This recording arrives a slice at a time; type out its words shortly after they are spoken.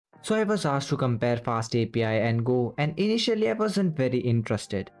So I was asked to compare FastAPI and Go, and initially I wasn't very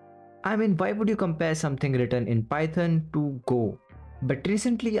interested. I mean, why would you compare something written in Python to Go? But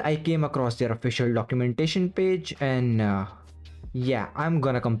recently I came across their official documentation page and yeah, I'm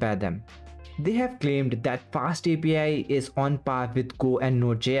gonna compare them. They have claimed that FastAPI is on par with Go and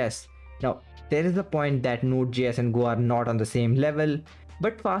Node.js. Now, there is a point that Node.js and Go are not on the same level,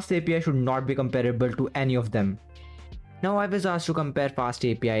 but FastAPI should not be comparable to any of them. Now I was asked to compare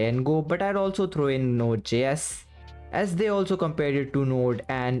FastAPI and Go, but I'd also throw in Node.js, as they also compared it to Node,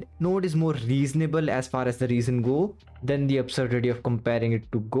 and Node is more reasonable as far as the reason go than the absurdity of comparing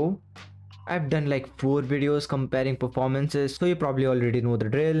it to Go. I've done like 4 videos comparing performances, so you probably already know the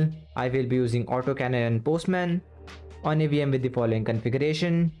drill. I will be using AutoCannon and Postman on a VM with the following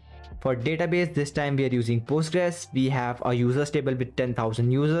configuration. For database, this time we are using Postgres. We have a users table with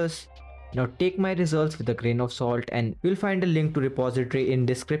 10,000 users. Now take my results with a grain of salt, and you'll find a link to repository in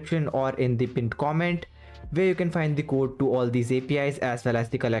description or in the pinned comment where you can find the code to all these APIs as well as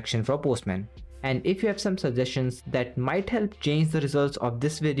the collection for Postman. And if you have some suggestions that might help change the results of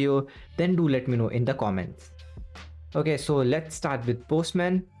this video, then do let me know in the comments. Okay, so let's start with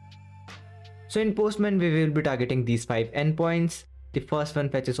Postman. So in Postman, we will be targeting these 5 endpoints. The first one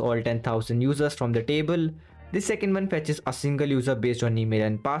fetches all 10,000 users from the table. The second one fetches a single user based on email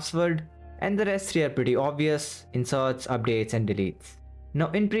and password. And the rest 3 are pretty obvious: inserts, updates, and deletes. Now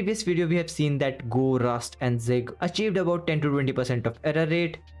in previous video we have seen that Go, Rust, and Zig achieved about 10 to 20% of error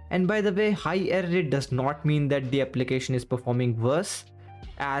rate. And by the way, high error rate does not mean that the application is performing worse,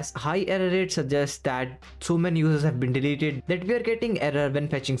 as high error rate suggests that so many users have been deleted that we are getting error when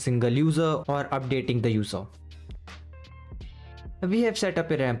fetching single user or updating the user. We have set up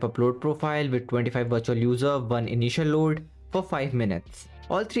a ramp upload profile with 25 virtual user, 1 initial load for 5 minutes.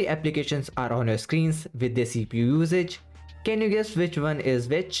 All 3 applications are on your screens with their CPU usage. Can you guess which one is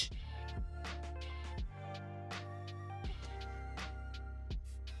which?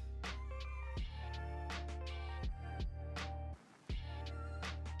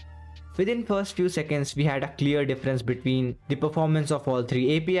 Within first few seconds, we had a clear difference between the performance of all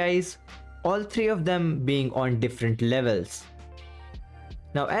 3 APIs, all 3 of them being on different levels.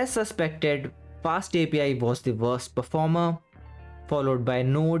 Now as suspected, FastAPI was the worst performer, followed by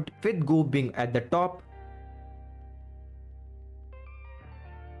Node, with Go being at the top.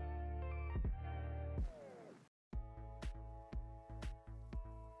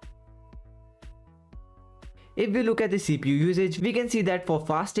 If we look at the CPU usage, we can see that for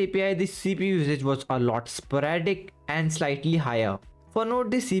FastAPI, the CPU usage was a lot sporadic and slightly higher. For Node,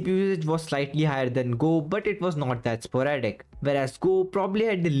 the CPU usage was slightly higher than Go, but it was not that sporadic. Whereas Go probably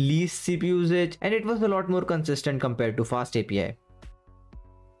had the least CPU usage and it was a lot more consistent compared to FastAPI.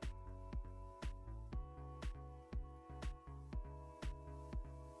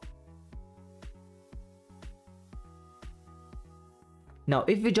 Now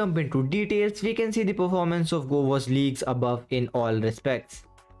if we jump into details, we can see the performance of Go was leagues above in all respects.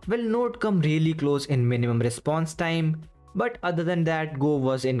 Well, Node come really close in minimum response time, but other than that, Go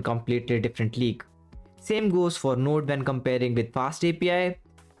was in completely different league. Same goes for Node when comparing with FastAPI.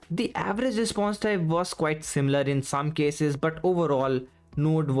 The average response time was quite similar in some cases, but overall,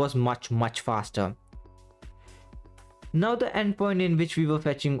 Node was much faster. Now the endpoint in which we were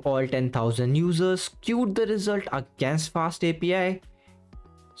fetching all 10,000 users skewed the result against FastAPI.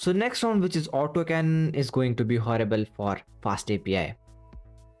 So next round, which is AutoCannon, is going to be horrible for FastAPI.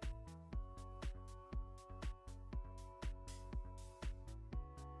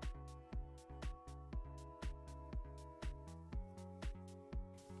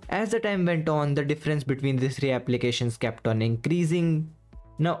 As the time went on, the difference between these 3 applications kept on increasing.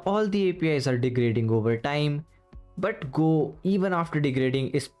 Now all the APIs are degrading over time, but Go, even after degrading,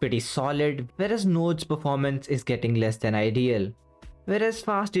 is pretty solid, whereas Node's performance is getting less than ideal, whereas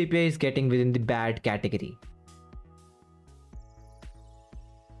FastAPI is getting within the bad category.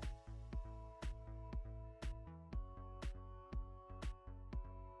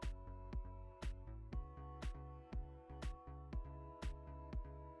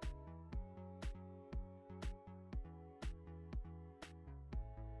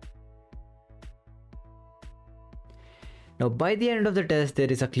 Now by the end of the test,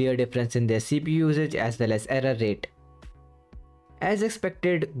 there is a clear difference in their CPU usage as well as error rate. As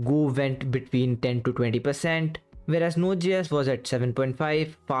expected, Go went between 10 to 20%, whereas Node.js was at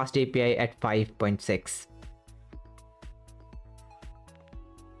 7.5, FastAPI at 5.6.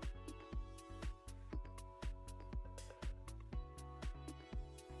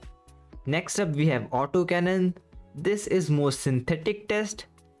 Next up we have AutoCannon. This is more synthetic test.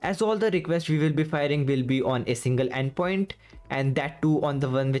 as all the requests we will be firing will be on a single endpoint, and that too on the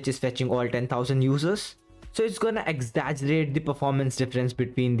one which is fetching all 10,000 users. So it's gonna exaggerate the performance difference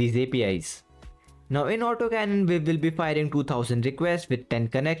between these APIs. Now in autocannon we will be firing 2000 requests with 10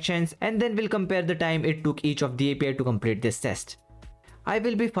 connections, and then we'll compare the time it took each of the API to complete this test. I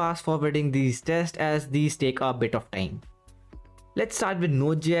will be fast forwarding these tests as these take a bit of time. Let's start with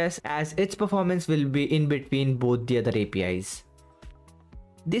Node.js as its performance will be in between both the other APIs.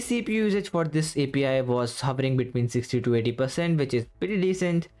 The CPU usage for this API was hovering between 60 to 80%, which is pretty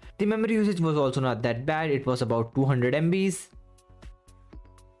decent. The memory usage was also not that bad, it was about 200 MBs.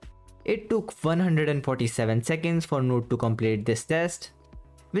 It took 147 seconds for Node to complete this test,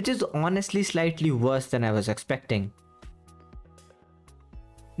 which is honestly slightly worse than I was expecting.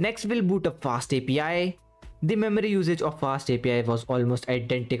 Next we'll boot up FastAPI. The memory usage of FastAPI was almost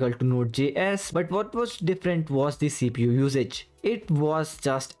identical to Node.js, but what was different was the CPU usage. It was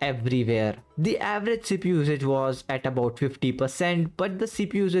just everywhere. The average CPU usage was at about 50%, but the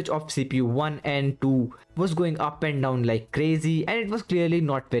CPU usage of CPU 1 and 2 was going up and down like crazy, and it was clearly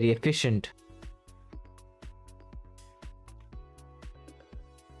not very efficient.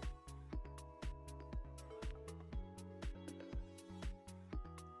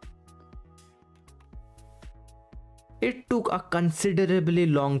 It took a considerably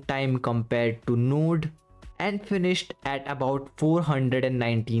long time compared to Node and finished at about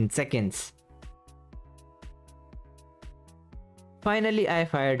 419 seconds. Finally, I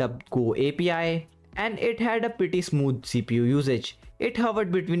fired up Go API and it had a pretty smooth CPU usage. It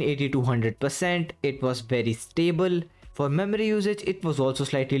hovered between 80 to 100%, it was very stable. For memory usage, it was also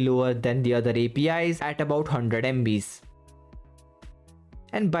slightly lower than the other APIs at about 100 MBs.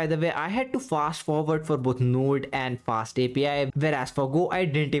 And by the way, I had to fast forward for both Node and FastAPI, whereas for Go I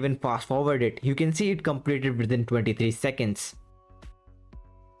didn't even fast forward it. You can see it completed within 23 seconds.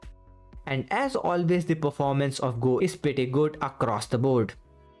 And as always, the performance of Go is pretty good across the board.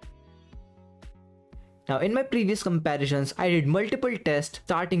 Now in my previous comparisons, I did multiple tests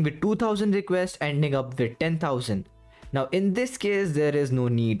starting with 2000 requests ending up with 10,000. Now in this case there is no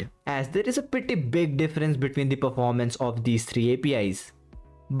need, as there is a pretty big difference between the performance of these three APIs.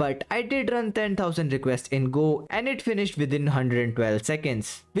 But I did run 10,000 requests in Go and it finished within 112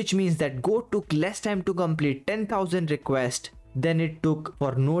 seconds, which means that Go took less time to complete 10,000 requests than it took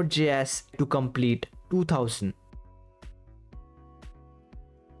for Node.js to complete 2000.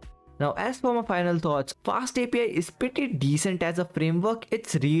 Now as for my final thoughts, FastAPI is pretty decent as a framework.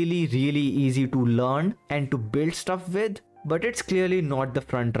 It's really easy to learn and to build stuff with, but it's clearly not the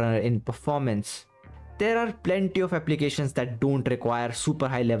frontrunner in performance. There are plenty of applications that don't require super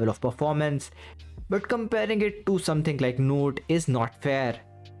high level of performance, but comparing it to something like Node is not fair.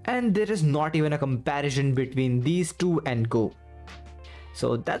 And there is not even a comparison between these two and Go.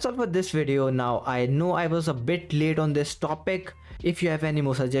 So that's all for this video. Now I know I was a bit late on this topic. If you have any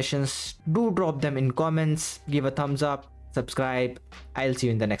more suggestions, do drop them in comments, give a thumbs up, subscribe. I'll see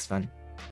you in the next one.